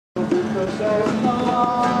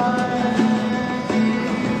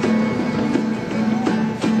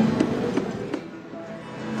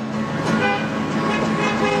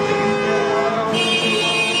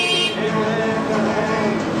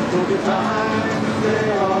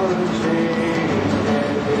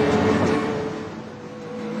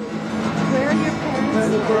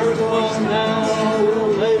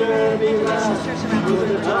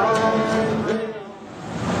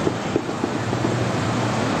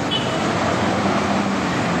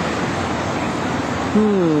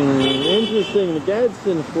Interesting, the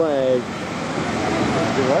Gadsden flag.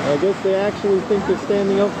 I guess they actually think they're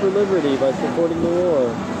standing up for liberty by supporting the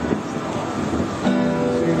war.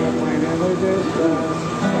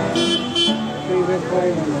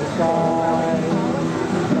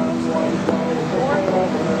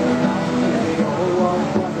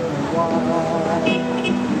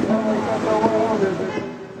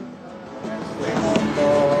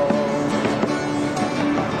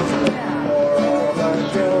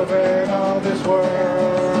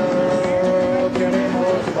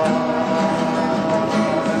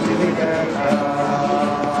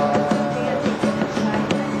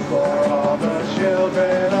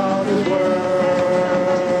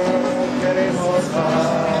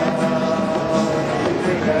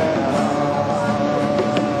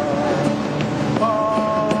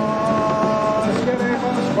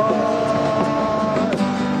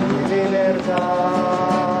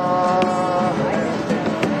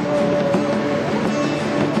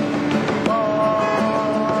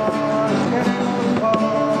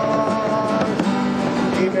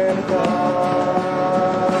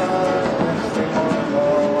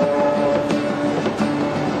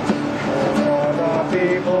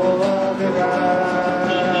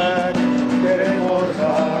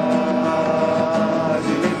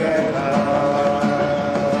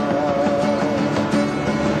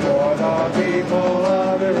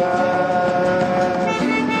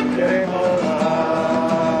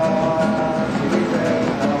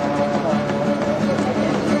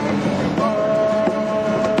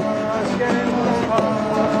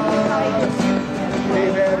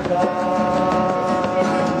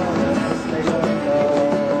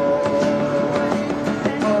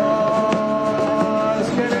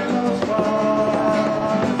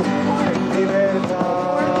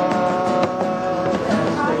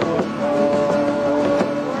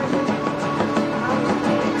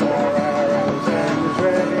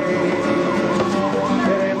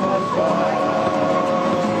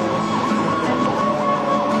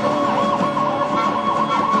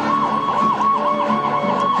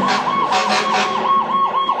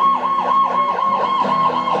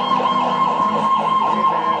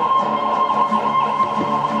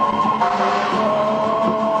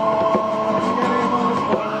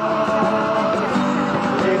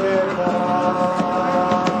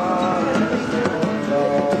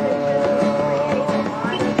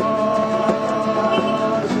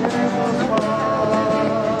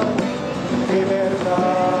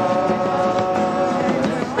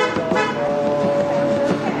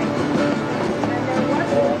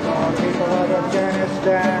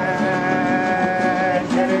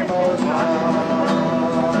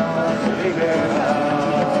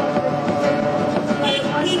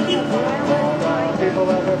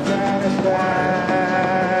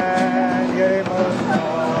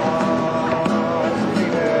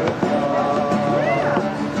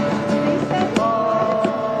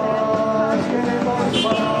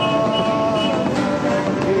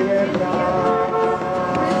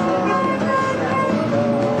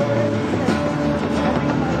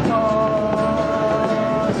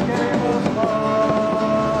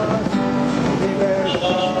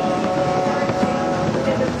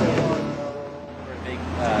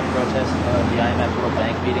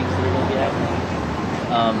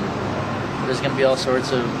 There's going to be all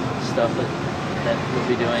sorts of stuff that we'll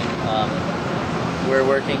be doing. We're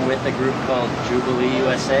working with a group called Jubilee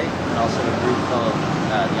USA and also a group called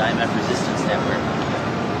the IMF Resistance Network.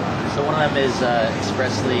 So one of them is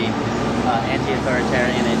expressly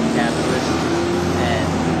anti-authoritarian, anti-capitalist, and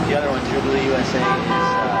the other one, Jubilee USA, is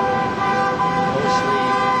mostly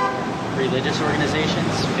religious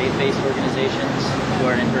organizations, faith-based organizations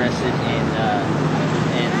who are interested in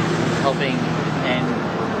helping and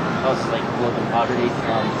also like global poverty.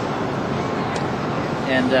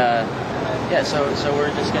 Yeah, so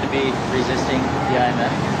we're just going to be resisting the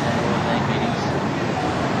IMF and World Bank meetings.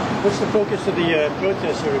 What's the focus of the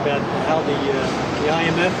protests are about? How the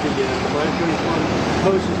IMF, the Monetary Fund,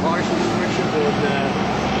 imposes harsh restrictions on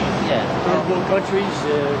third world countries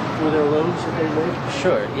for their loans that they make?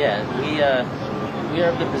 Sure. Yeah, we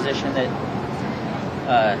are of the position that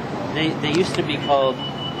they used to be called,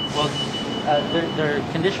 well, there are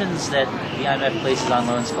conditions that the IMF places on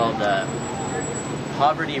loans called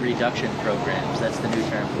poverty reduction programs. That's the new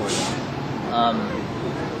term for them.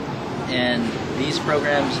 And these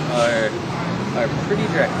programs are pretty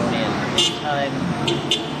draconian. Anytime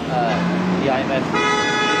the IMF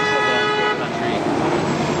gives a loan to a country,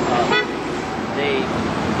 they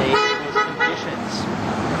impose conditions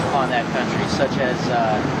on that country, such as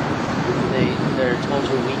they're told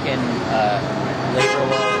to weaken labor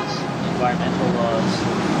laws, environmental laws,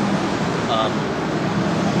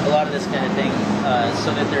 a lot of this kind of thing,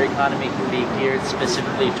 so that their economy can be geared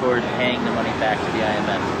specifically toward paying the money back to the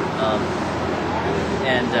IMF.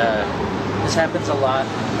 This happens a lot.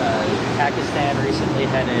 Pakistan recently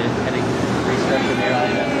had to restructure their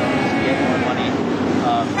IMF loans to get more money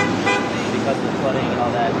because of the flooding and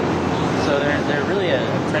all that. So they're really a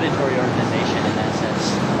predatory organization in that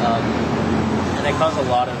sense, and they cause a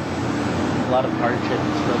lot of hardship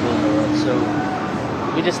and struggle in the world. So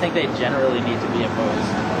we just think they generally need to be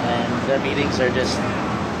opposed, and their meetings are just,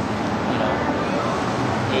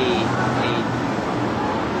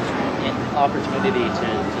 an opportunity to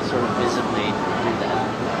sort of visibly do that.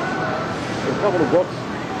 There's a couple of books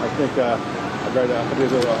I think I read.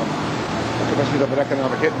 There's a Confessions of an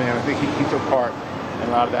Economic Hitman. I think he took part in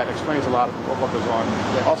a lot of that. It explains a lot of what goes on.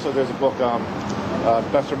 Yeah. Also, there's a book,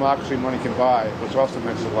 Best Democracy Money Can Buy, which also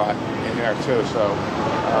mentions a lot in there too. So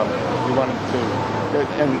we wanted to,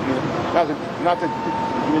 and not that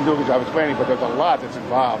you didn't do a good job explaining, but there's a lot that's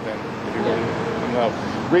involved, and if you really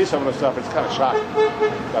read some of the stuff, it's kind of shocking.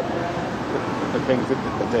 The things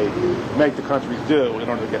that they make the countries do in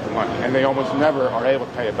order to get the money, and they almost never are able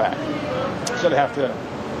to pay it back. So they have to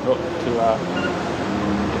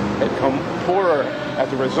become poorer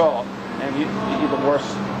as a result, and even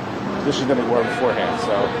worse position than they were beforehand.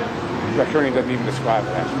 So Draconian doesn't even describe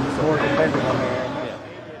that. More dependent on their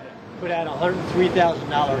put out a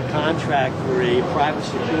 $103,000 contract for a private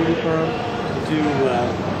security firm to do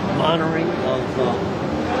monitoring of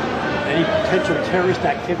any potential terrorist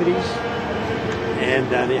activities. And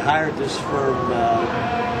they hired this firm,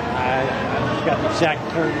 I forgot the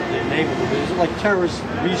exact term, the name of it, it was like Terrorist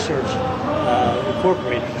Research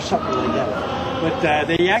Incorporated or something like that. But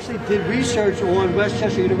they actually did research on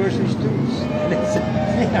Westchester University students. And they said,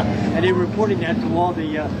 and they were reporting that to all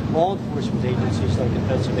the law enforcement agencies like in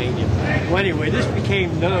Pennsylvania. Well, anyway, this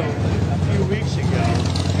became known a few weeks ago,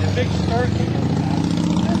 and a big stir came up.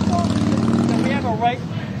 We have a right,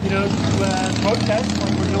 to protest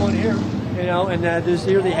like we're doing here. And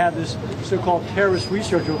here they have this so-called terrorist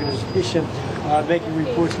research organization making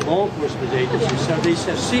reports to law enforcement agencies. So they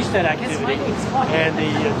ceased that activity. And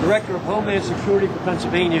the director of Homeland Security for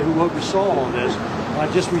Pennsylvania, who oversaw all this,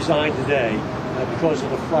 just resigned today because of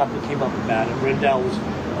the flop that came up about it. Rendell was,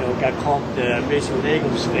 got caught basically with egg in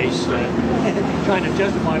his face, trying to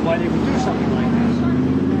justify why they would do something like this.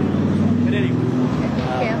 But anyway.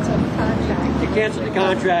 Canceled the contract. They canceled the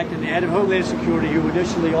contract, and the head of Homeland Security, who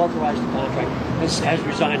initially authorized the contract, has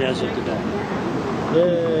resigned as of today.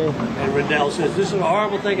 Yay. And Rendell says this is a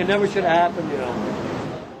horrible thing; it never should have happened.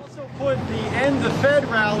 Also put the End the Fed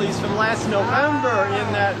rallies from last November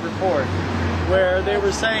in that report, where they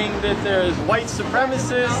were saying that there's white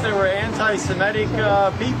supremacists, there were anti-Semitic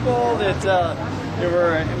people, that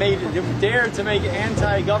they dared to make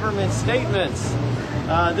anti-government statements.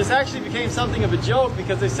 This actually became something of a joke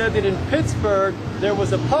because they said that in Pittsburgh there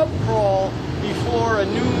was a pub crawl before a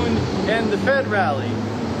noon End the Fed rally,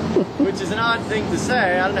 which is an odd thing to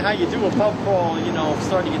say. I don't know how you do a pub crawl,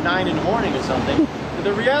 starting at 9 in the morning or something. But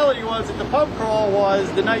the reality was that the pub crawl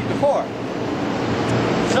was the night before.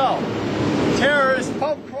 So, terrorist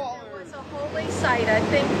pub crawlers. It's a holy site. I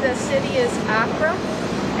think the city is Accra,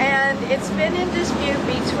 and it's been in dispute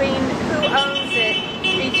between who owns it,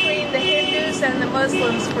 between the Hindus and the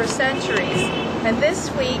Muslims for centuries. And this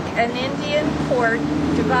week, an Indian court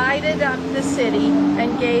divided up the city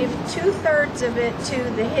and gave 2/3 of it to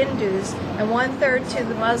the Hindus and 1/3 to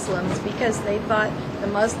the Muslims because they thought the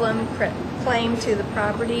Muslim claim to the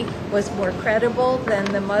property was more credible than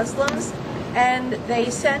the Muslims. And they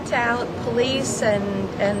sent out police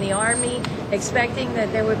and the army expecting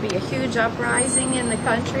that there would be a huge uprising in the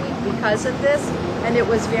country because of this, and it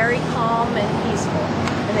was very calm and peaceful.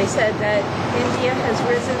 And they said that India has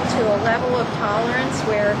risen to a level of tolerance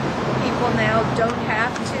where people now don't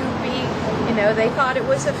have to be, they thought it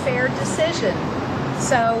was a fair decision.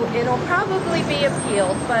 So it'll probably be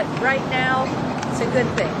appealed, but right now it's a good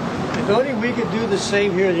thing. If only we could do the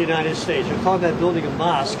same here in the United States. We're talking about building a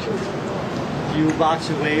mosque a few blocks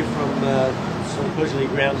away from supposedly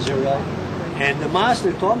Ground Zero. And the mosque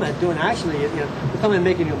they're talking about doing, actually, they're talking about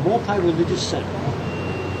making a multi-religious center.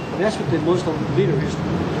 And that's what the Muslim leader is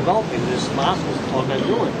developing, this mosque is talking about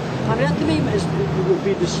doing. I mean, that to me it would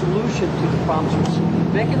be the solution to the problems we're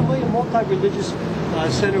seeing. Making a multi-religious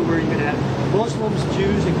center where you're going to have Muslims,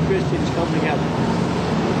 Jews, and Christians come together.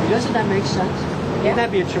 Doesn't that make sense? Wouldn't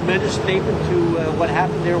that be a tremendous statement to what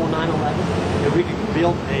happened there on 9/11? That we could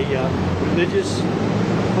build a religious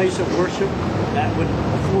place of worship that would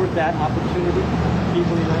afford that opportunity to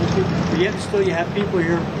people in the United States. But yet still you have people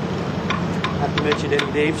here, not to mention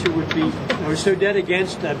any names, who would be so dead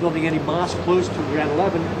against building any mosque close to ground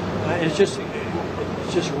 11. It just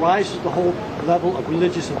rises the whole level of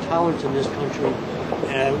religious intolerance in this country,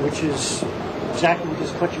 which is exactly what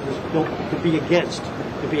this country was built to be against,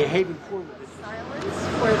 to be a haven for religion. Silence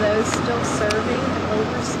for those still serving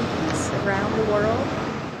overseas around the world.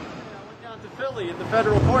 Philly at the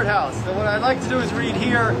federal courthouse. And what I'd like to do is read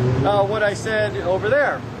here what I said over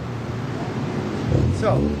there.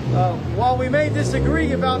 So, while we may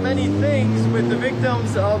disagree about many things with the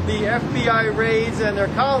victims of the FBI raids and their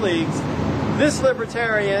colleagues, this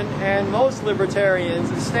libertarian and most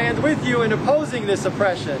libertarians stand with you in opposing this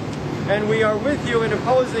oppression. And we are with you in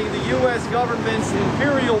opposing the U.S. government's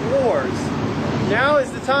imperial wars. Now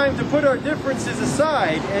is the time to put our differences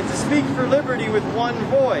aside and to speak for liberty with one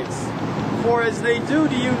voice. For as they do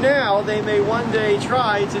to you now, they may one day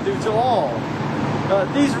try to do to all.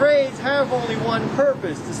 These raids have only one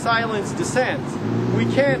purpose, to silence dissent. We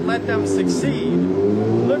can't let them succeed.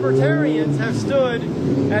 Libertarians have stood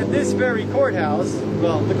at this very courthouse,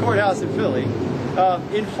 well, the courthouse in Philly,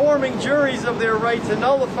 informing juries of their right to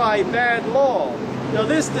nullify bad law. Now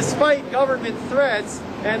this despite government threats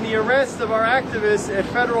and the arrest of our activists at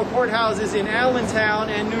federal courthouses in Allentown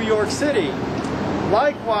and New York City.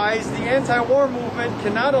 Likewise, the anti-war movement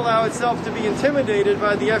cannot allow itself to be intimidated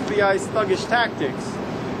by the FBI's thuggish tactics.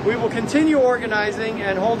 We will continue organizing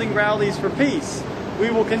and holding rallies for peace. We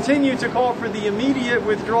will continue to call for the immediate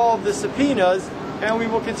withdrawal of the subpoenas, and we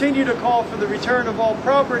will continue to call for the return of all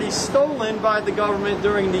property stolen by the government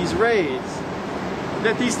during these raids.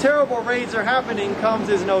 That these terrible raids are happening comes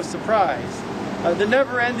as no surprise. The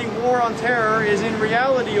never-ending war on terror is in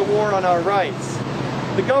reality a war on our rights.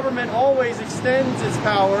 The government always extends its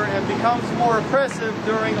power and becomes more oppressive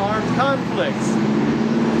during armed conflicts.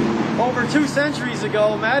 Over 2 centuries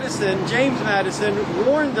ago, James Madison,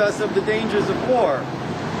 warned us of the dangers of war.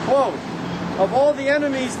 Quote, "Of all the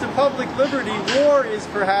enemies to public liberty, war is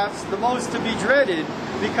perhaps the most to be dreaded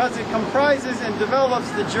because it comprises and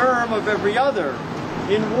develops the germ of every other.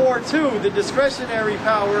 In war, too, the discretionary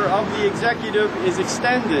power of the executive is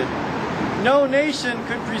extended. No nation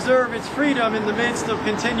could preserve its freedom in the midst of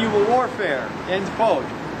continual warfare." End quote.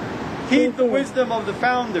 Heed the wisdom of the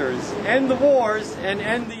founders, end the wars, and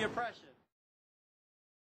end the oppression.